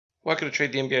Welcome to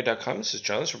TradeTheMBI.com. This is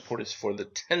John. This report is for the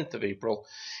 10th of April,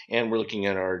 and we're looking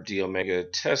at our D Omega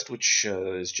test, which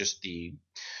is just the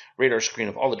radar screen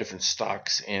of all the different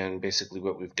stocks. And basically,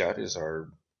 what we've got is our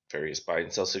various buy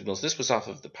and sell signals. This was off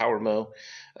of the PowerMo.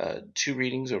 Two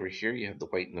readings over here. You have the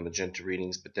white and the magenta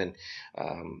readings, but then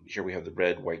here we have the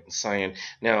red, white, and cyan.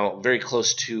 Now, very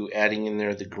close to adding in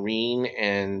there the green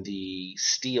and the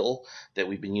steel that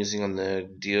we've been using on the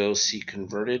DOC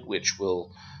converted, which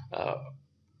will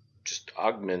just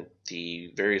augment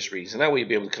the various readings. And that way you'll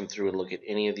be able to come through and look at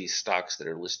any of these stocks that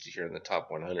are listed here in the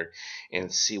top 100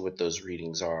 and see what those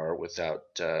readings are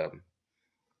without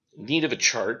need of a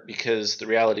chart, because the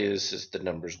reality is the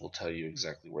numbers will tell you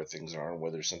exactly where things are and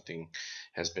whether something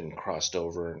has been crossed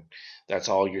over. And that's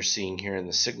all you're seeing here in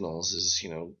the signals is,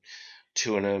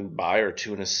 two in a buy or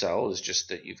two in a sell is just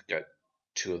that you've got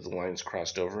two of the lines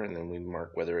crossed over, and then we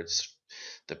mark whether it's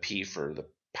the P for the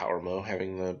PowerMo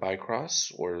having the buy cross,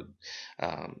 or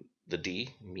the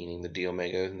D, meaning the D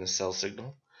Omega and the sell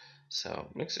signal. So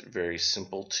it makes it very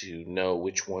simple to know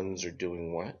which ones are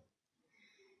doing what.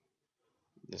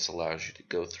 This allows you to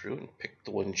go through and pick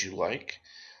the ones you like.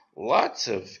 Lots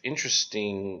of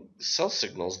interesting sell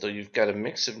signals, though you've got a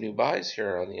mix of new buys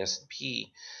here on the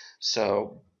S&P.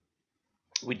 So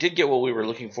we did get what we were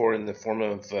looking for in the form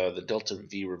of the Delta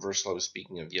V reversal I was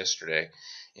speaking of yesterday.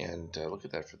 And look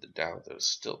at that for the Dow. There's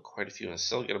still quite a few in the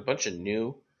sell. Got a bunch of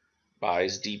new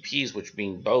buys, DPs, which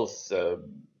mean both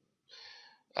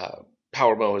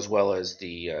PowerMo as well as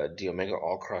the D Omega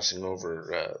all crossing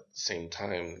over at the same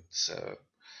time. It's,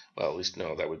 well, at least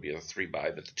no, that would be a 3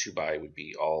 buy, but the 2 buy would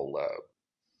be all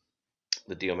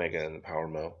the D Omega and the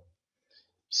PowerMo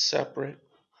separate.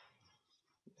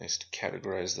 Nice to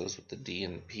categorize those with the D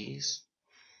and the P's.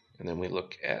 And then we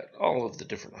look at all of the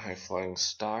different high-flying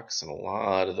stocks, and a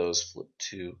lot of those flip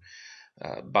to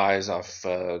buys off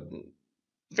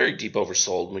very deep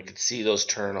oversold. And we could see those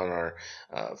turn on our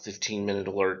 15-minute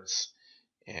alerts.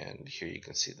 And here you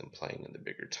can see them playing in the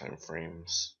bigger time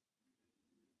frames.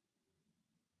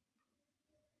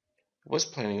 I was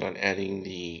planning on adding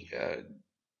the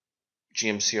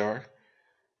GMCR,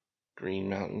 Green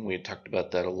Mountain. We had talked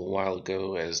about that a little while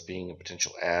ago as being a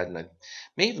potential add, and I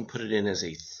may even put it in as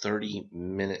a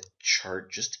 30-minute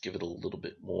chart just to give it a little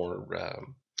bit more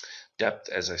depth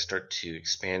as I start to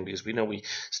expand, because we know we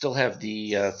still have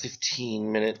the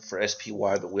 15-minute for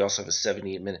SPY, but we also have a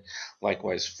 78-minute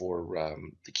likewise for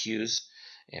the Qs,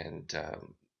 and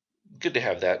good to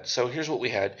have that. So here's what we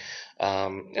had,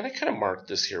 and I kind of marked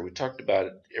this here. We talked about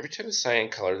it. Every time it's cyan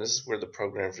color, this is where the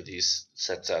program for these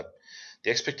sets up. The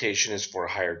expectation is for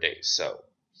higher days. So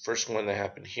first one that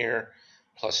happened here,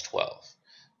 plus 12.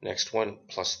 Next one,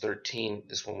 plus 13.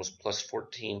 This one was plus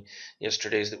 14.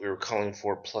 Yesterday's that we were calling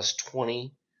for, plus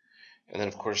 20. And then,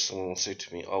 of course, someone will say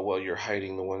to me, oh, well, you're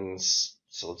hiding the ones,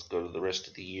 so let's go to the rest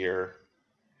of the year.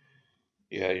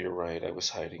 Yeah, you're right. I was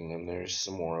hiding them. There's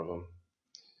some more of them.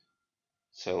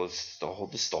 So this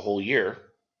is the whole year,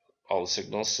 all the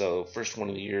signals. So first one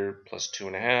of the year, plus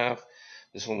 2.5.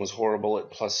 This one was horrible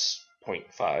at plus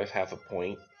 0.5, half a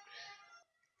point.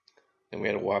 And we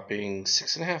had a whopping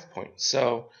 6.5 points.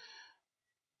 So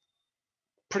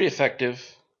pretty effective,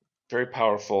 very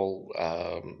powerful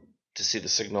to see the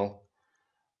signal.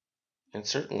 And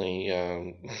certainly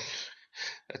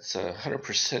that's a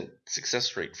 100%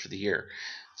 success rate for the year.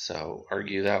 So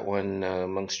argue that one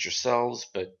amongst yourselves,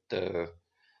 but the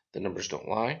numbers don't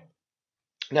lie.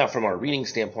 Now, from our reading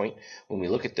standpoint, when we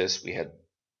look at this, we had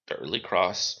the early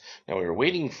cross. Now, we were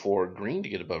waiting for green to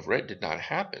get above red. Did not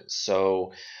happen.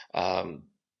 So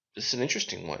this is an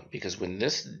interesting one, because when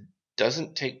this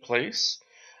doesn't take place,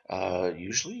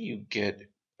 usually you get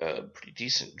a pretty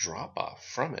decent drop-off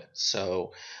from it.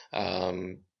 So all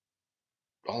in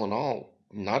all,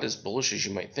 not as bullish as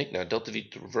you might think. Now, Delta V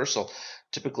reversal,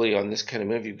 typically on this kind of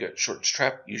move, you've got short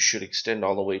strap. You should extend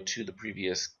all the way to the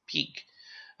previous peak.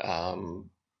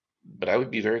 But I would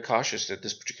be very cautious at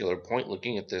this particular point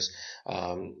looking at this.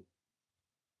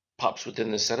 Pops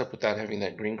within the setup without having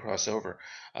that green crossover,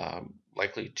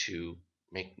 likely to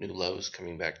make new lows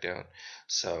coming back down.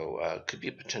 So could be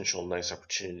a potential nice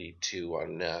opportunity to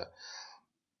on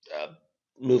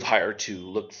move higher to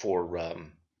look for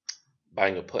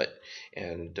buying a put,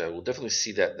 and we'll definitely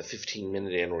see that in the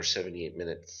 15-minute and or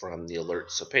 78-minute from the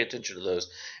alert. So pay attention to those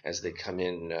as they come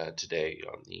in today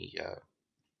on the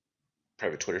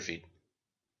private Twitter feed.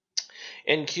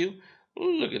 NQ,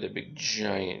 look at the big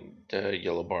giant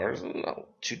yellow bars. Not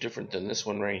too different than this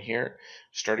one right here,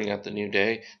 starting out the new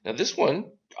day. Now this one,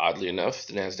 oddly enough,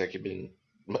 the NASDAQ had been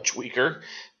much weaker.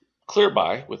 Clear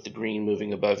buy with the green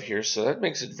moving above here, so that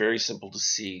makes it very simple to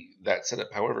see that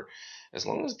setup. However, as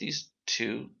long as these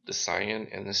 2, the cyan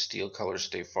and the steel colors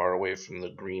stay far away from the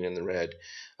green and the red,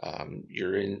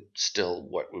 you're in still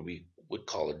what we would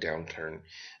call a downturn.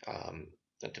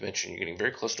 Not to mention, you're getting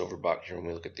very close to overbought here when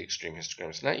we look at the extreme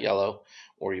histograms. Not yellow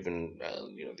or even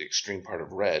the extreme part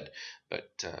of red, but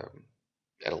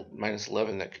at a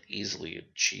 -11, that could easily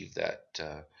achieve that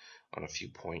on a few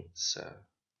points.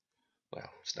 Well,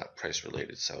 it's not price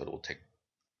related, so it will take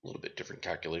a little bit different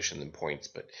calculation than points,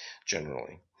 but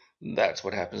generally that's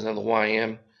what happens. Now the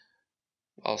YM,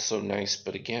 also nice,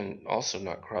 but again, also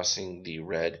not crossing the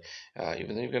red,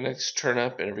 even though you've got a nice turn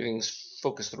up and everything's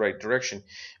focused the right direction.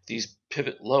 If these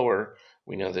pivot lower,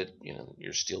 we know that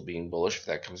you're still being bullish. If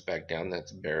that comes back down,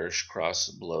 that's bearish cross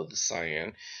below the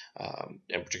cyan,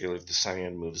 and particularly if the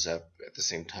cyan moves up at the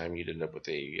same time, you'd end up with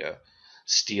a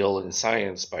steel and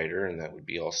cyan spider, and that would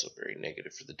be also very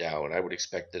negative for the Dow. And I would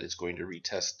expect that it's going to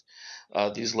retest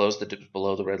these lows that dips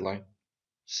below the red line.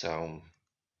 So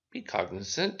be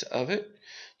cognizant of it.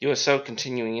 USO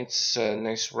continuing its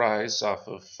nice rise off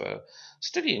of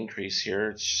steady increase here.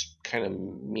 It's just kind of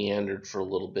meandered for a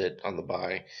little bit on the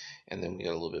buy, and then we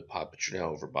got a little bit pop, but you're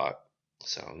now overbought.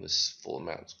 So this full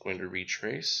amount is going to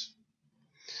retrace.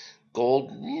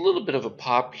 Gold, a little bit of a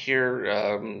pop here.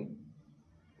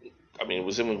 I mean, it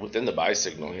was within the buy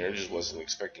signal here. I just wasn't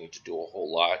expecting it to do a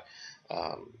whole lot.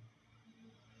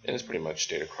 And it's pretty much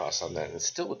stayed across on that. And it's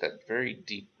still with that very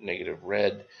deep negative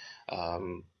red.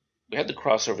 We had the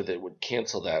crossover that would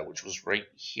cancel that, which was right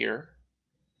here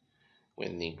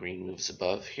when the green moves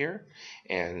above here.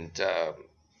 And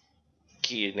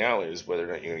key now is whether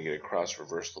or not you're going to get a cross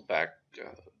reversal back to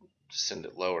send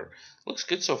it lower. Looks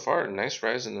good so far. Nice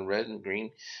rise in the red and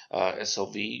green.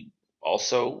 SLV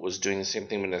also was doing the same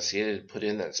thing when Messier had put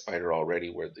in that spider already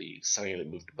where the cyan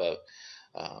had moved above.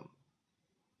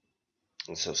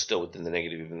 And so still within the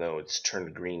negative, even though it's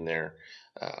turned green there.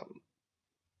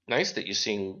 Nice that you're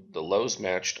seeing the lows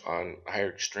matched on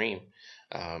higher extreme,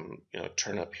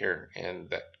 turn up here, and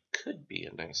that could be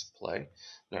a nice play.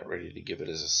 Not ready to give it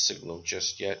as a signal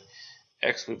just yet.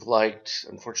 X we've liked,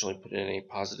 unfortunately put in a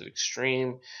positive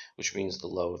extreme, which means the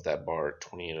low of that bar at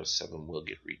 2807 will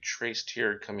get retraced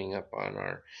here coming up on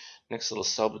our next little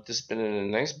sell. But this has been in a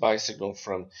nice buy signal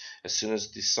from as soon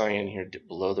as the cyan here dipped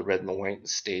below the red and the white and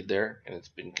stayed there, and it's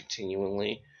been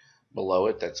continually below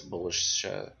it. That's a bullish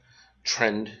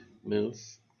trend move,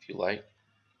 if you like.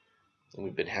 And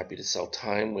we've been happy to sell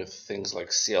time with things like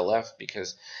CLF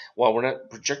because while we're not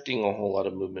projecting a whole lot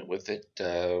of movement with it,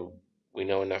 we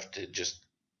know enough to just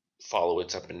follow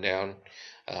its up and down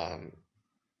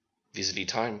vis-a-vis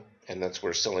time, and that's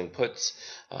where selling puts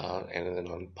and then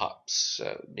on pops,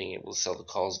 being able to sell the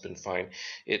calls has been fine.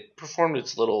 It performed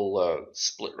its little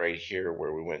split right here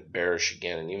where we went bearish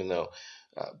again, and even though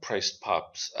price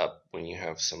pops up when you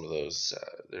have some of those,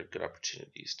 there are good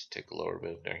opportunities to take a lower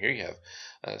move. Now here you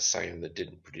have cyan that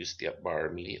didn't produce the up bar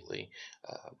immediately.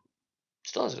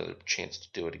 Still has another chance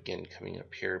to do it again coming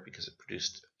up here because it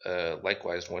produced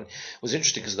likewise one. It was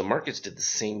interesting because the markets did the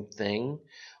same thing,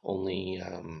 only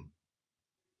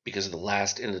because of the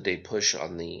last end of the day push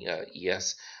on the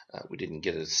ES, we didn't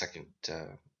get a second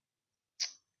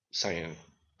cyan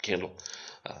candle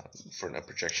for an up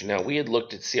projection. Now we had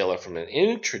looked at CLF from an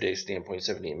intraday standpoint,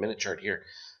 78-minute chart here,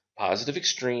 positive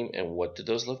extreme, and what did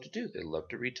those love to do? They love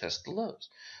to retest the lows.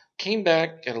 Came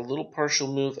back, got a little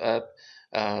partial move up,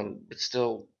 but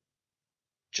still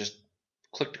just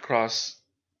clicked across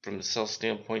from the sell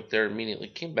standpoint there, immediately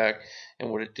came back,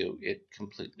 and what did it do? It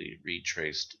completely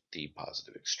retraced the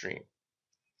positive extreme.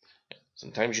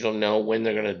 Sometimes you don't know when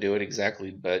they're going to do it exactly,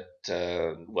 but,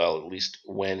 well, at least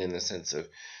when in the sense of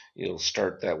it'll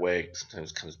start that way,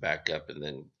 sometimes comes back up, and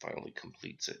then finally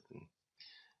completes it. And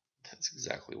that's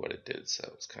exactly what it did. So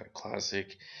it's kind of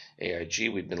classic. AIG,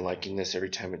 we've been liking this every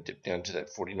time it dipped down to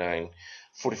that 49-44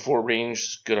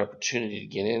 range. Good opportunity to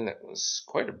get in. That was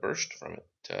quite a burst from it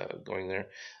going there.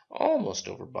 Almost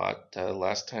overbought.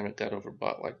 Last time it got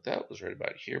overbought like that was right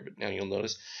about here. But now you'll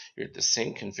notice you're at the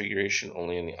same configuration,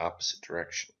 only in the opposite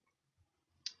direction.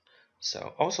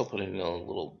 So also put in a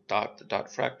little dot, the dot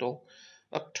fractal,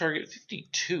 up target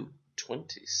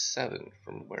 52.27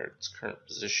 from where its current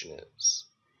position is.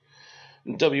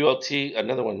 WLT,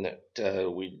 another one that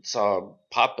we saw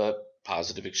pop up,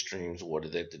 positive extremes. What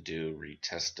did they have to do?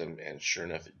 Retest them, and sure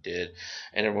enough, it did.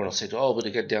 And everyone will say, oh, but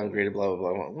it got downgraded, blah,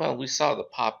 blah, blah. Well, we saw the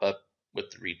pop up with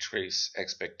the retrace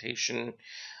expectation.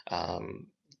 I don't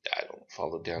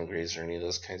follow downgrades or any of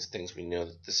those kinds of things. We know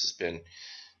that this has been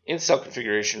in sell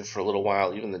configuration for a little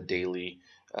while, even the daily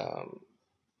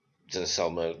is in a sell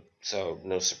mode. So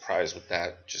no surprise with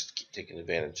that. Just keep taking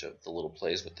advantage of the little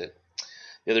plays with it.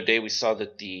 The other day we saw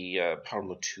that the Power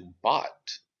Mode 2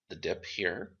 bot the dip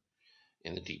here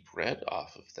in the deep red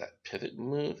off of that pivot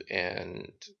move,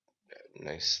 and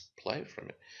nice play from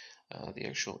it. The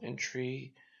actual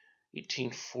entry,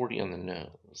 1840 on the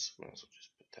nose. Might as well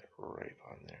just put that right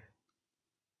on there.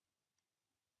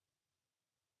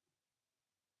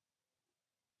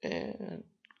 And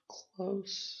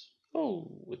close. Oh,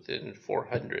 within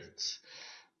 400ths.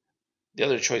 The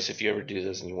other choice, if you ever do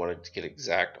this and you want it to get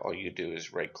exact, all you do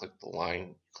is right click the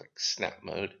line, click snap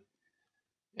mode,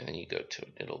 and then you go to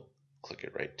it. It'll click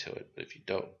it right to it. But if you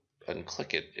don't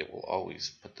unclick it, it will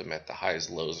always put them at the highs,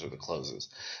 lows, or the closes.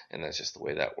 And that's just the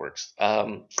way that works.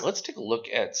 Let's take a look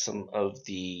at some of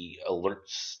the alert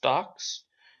stocks,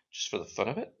 just for the fun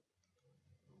of it.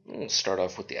 We'll start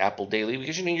off with the Apple Daily,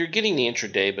 because you're getting the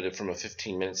intraday, but from a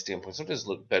 15-minute standpoint, sometimes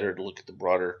look better to look at the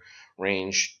broader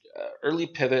range. Early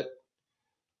pivot,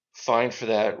 fine for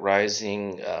that.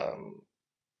 Rising,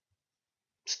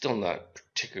 still not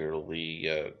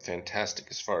particularly fantastic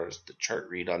as far as the chart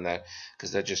read on that,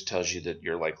 because that just tells you that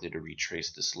you're likely to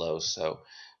retrace this low. So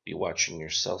be watching your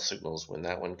sell signals when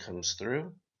that one comes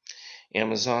through.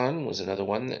 Amazon was another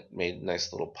one that made a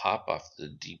nice little pop off the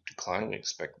deep decline. We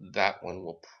expect that one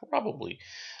will probably,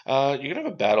 you're going to have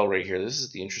a battle right here. This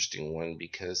is the interesting one,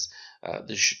 because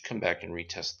this should come back and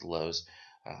retest the lows.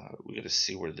 We got to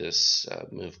see where this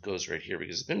move goes right here,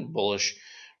 because it's been bullish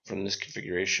from this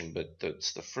configuration, but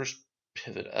it's the first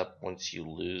pivot up once you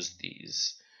lose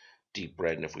these deep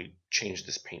red. And if we change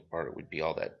this paint bar, it would be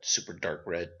all that super dark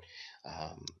red.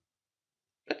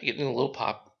 But getting a little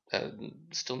pop.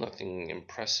 Still nothing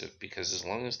impressive, because as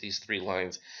long as these three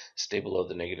lines stay below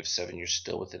the -7, you're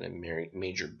still within a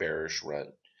major bearish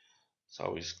run. It's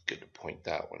always good to point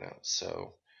that one out.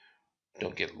 So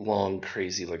don't get long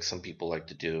crazy like some people like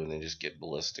to do and then just get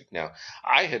ballistic. Now,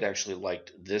 I had actually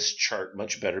liked this chart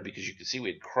much better, because you can see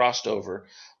we had crossed over,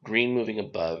 green moving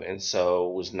above, and so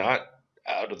was not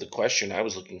out of the question. I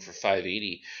was looking for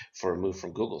 580 for a move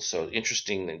from Google. So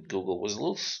interesting that Google was a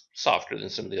little softer than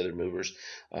some of the other movers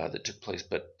that took place,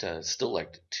 but still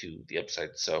liked it to the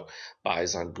upside. So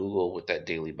buys on Google with that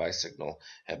daily buy signal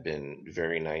have been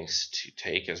very nice to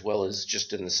take, as well as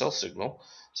just in the sell signal.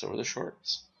 So were the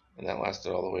shorts. And that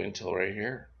lasted all the way until right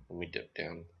here when we dipped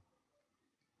down.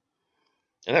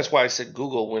 And that's why I said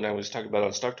Google when I was talking about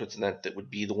on StockTwits, and that would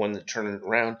be the one that turned it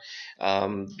around,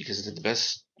 because it did the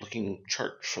best looking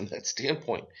chart from that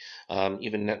standpoint.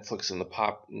 Even Netflix and the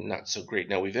pop, not so great.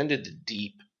 Now we've ended the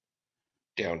deep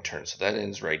downturn, so that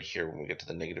ends right here when we get to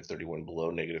the -31.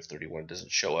 Below -31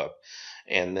 doesn't show up,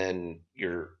 and then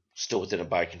you're still within a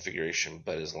buy configuration.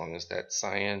 But as long as that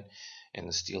cyan and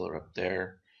the steel are up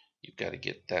there, you've got to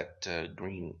get that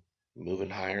green moving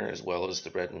higher, as well as the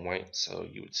red and white. So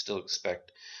you would still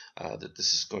expect that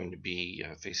this is going to be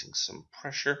facing some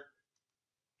pressure.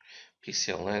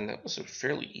 PCLN, that was a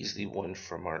fairly easy one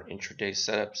from our intraday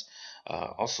setups.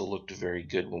 Also looked very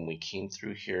good when we came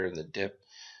through here in the dip.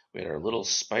 We had our little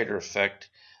spider effect.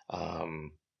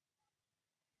 And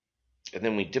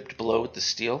then we dipped below with the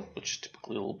steel, which is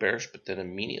typically a little bearish, but then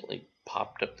immediately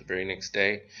popped up the very next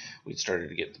day. We started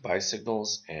to get the buy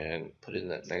signals and put in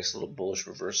that nice little bullish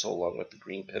reversal along with the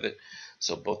green pivot.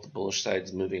 So both the bullish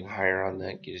sides moving higher on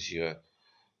that gives you a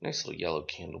nice little yellow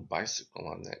candle buy signal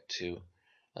on that too.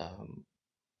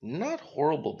 Not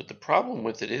horrible, but the problem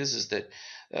with it is that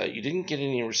you didn't get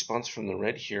any response from the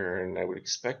red here, and I would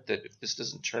expect that if this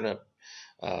doesn't turn up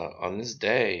on this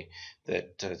day,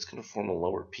 that it's going to form a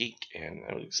lower peak, and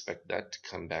I would expect that to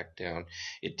come back down.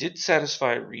 It did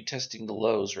satisfy retesting the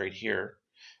lows right here,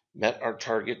 met our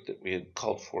target that we had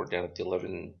called for down at the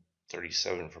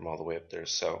 1137 from all the way up there,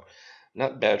 so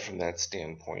not bad from that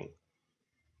standpoint.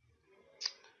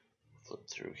 Flip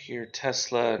through here,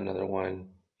 Tesla, another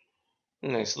one.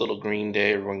 Nice little green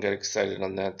day. Everyone got excited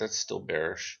on that. That's still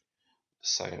bearish.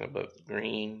 Sign above the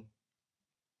green.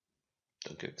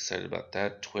 Don't get excited about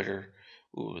that. Twitter.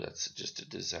 Ooh, that's just a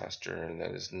disaster, and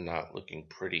that is not looking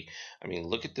pretty. I mean,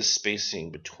 look at the spacing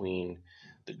between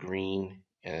the green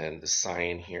and the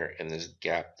cyan here, and this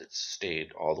gap that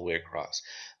stayed all the way across.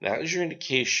 That is your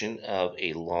indication of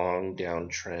a long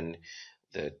downtrend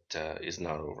that is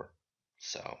not over.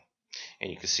 So.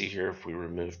 And you can see here, if we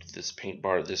removed this paint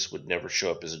bar, this would never show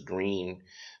up as a green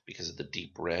because of the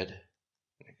deep red.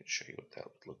 I can show you what that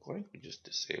would look like. We just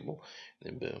disable,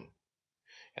 and then boom.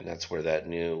 And that's where that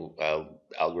new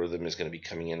algorithm is going to be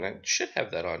coming in. I should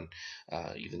have that on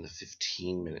even the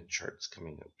 15-minute charts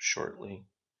coming up shortly.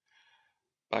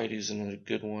 Baidu's another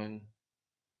good one.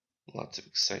 Lots of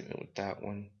excitement with that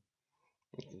one.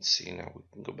 You can see now we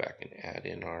can go back and add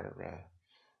in our...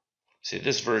 see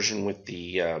this version with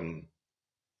the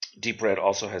Deep red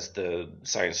also has the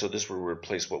cyan, so this will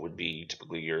replace what would be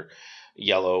typically your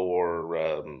yellow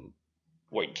or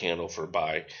white candle for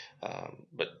buy,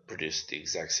 but produce the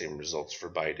exact same results for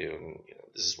Baidu. And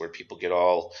this is where people get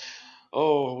all,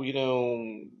 oh,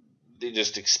 they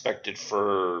just expect it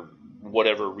for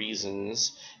whatever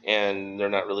reasons, and they're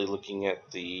not really looking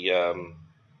at the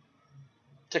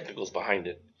technicals behind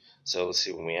it. So let's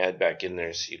see when we add back in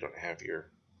there, so you don't have your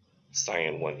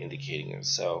cyan one indicating it.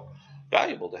 So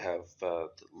valuable to have the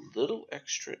little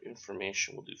extra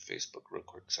information. We'll do Facebook real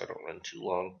quick so I don't run too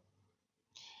long.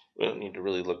 We don't need to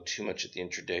really look too much at the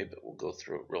intraday, but we'll go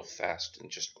through it real fast in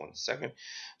just 1 second.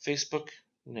 Facebook,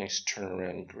 nice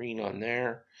turnaround green on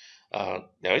there. Now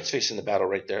it's facing the battle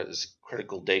right there. This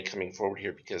critical day coming forward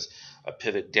here because a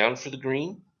pivot down for the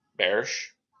green,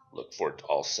 bearish. Look for it to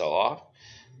all sell off.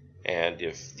 And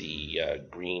if the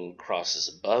green crosses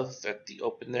above at the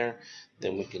open there,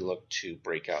 then we can look to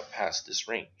break out past this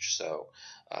range. So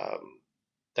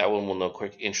that one will know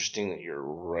quick. Interesting that you're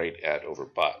right at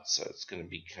overbought. So it's going to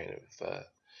be kind of a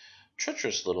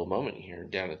treacherous little moment here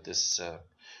down at this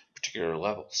particular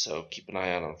level. So keep an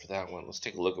eye out on for that one. Let's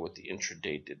take a look at what the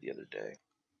intraday did the other day.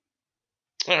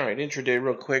 All right, intraday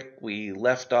real quick. We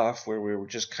left off where we were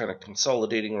just kind of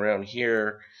consolidating around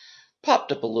here.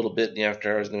 Popped up a little bit in the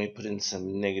after hours, and then we put in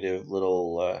some negative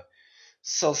little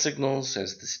sell signals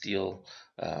as the steel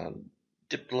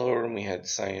dipped lower, and we had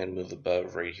cyan move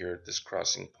above right here at this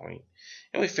crossing point.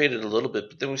 And we faded a little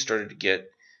bit, but then we started to get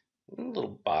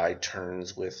little buy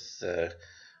turns with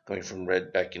going from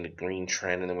red back into green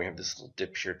trend, and then we have this little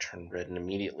dip here, turned red, and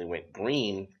immediately went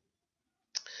green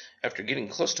after getting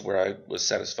close to where I was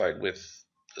satisfied with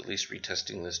at least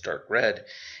retesting this dark red.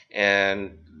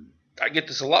 And I get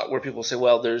this a lot where people say,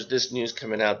 well, there's this news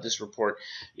coming out, this report.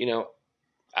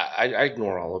 I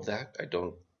ignore all of that. I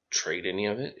don't trade any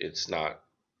of it. It's not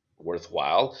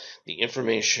worthwhile. The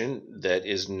information that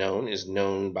is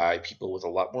known by people with a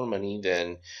lot more money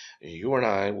than you and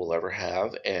I will ever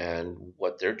have, and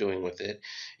what they're doing with it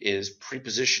is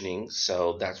pre-positioning.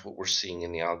 So that's what we're seeing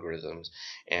in the algorithms,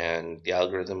 and the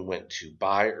algorithm went to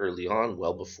buy early on,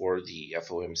 well before the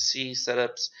FOMC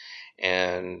setups,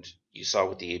 and you saw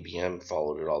with the ABM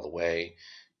followed it all the way,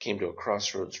 came to a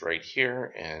crossroads right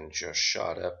here and just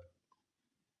shot up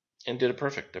and did it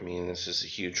perfect. I mean, this is a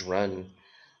huge run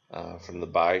from the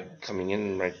buy coming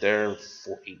in right there,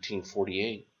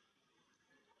 1848.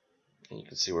 And you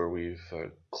can see where we've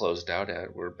closed out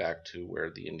at. We're back to where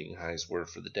the ending highs were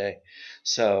for the day.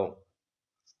 So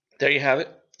there you have it.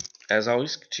 As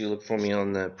always, to look for me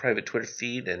on the private Twitter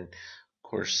feed. And of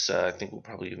course, I think we'll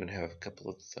probably even have a couple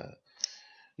of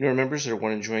newer members that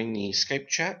want to join the Skype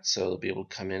chat. So they'll be able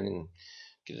to come in and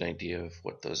get an idea of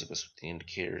what those of us with the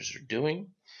indicators are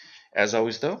doing. As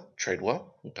always, though, trade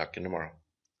well. We'll talk to you tomorrow.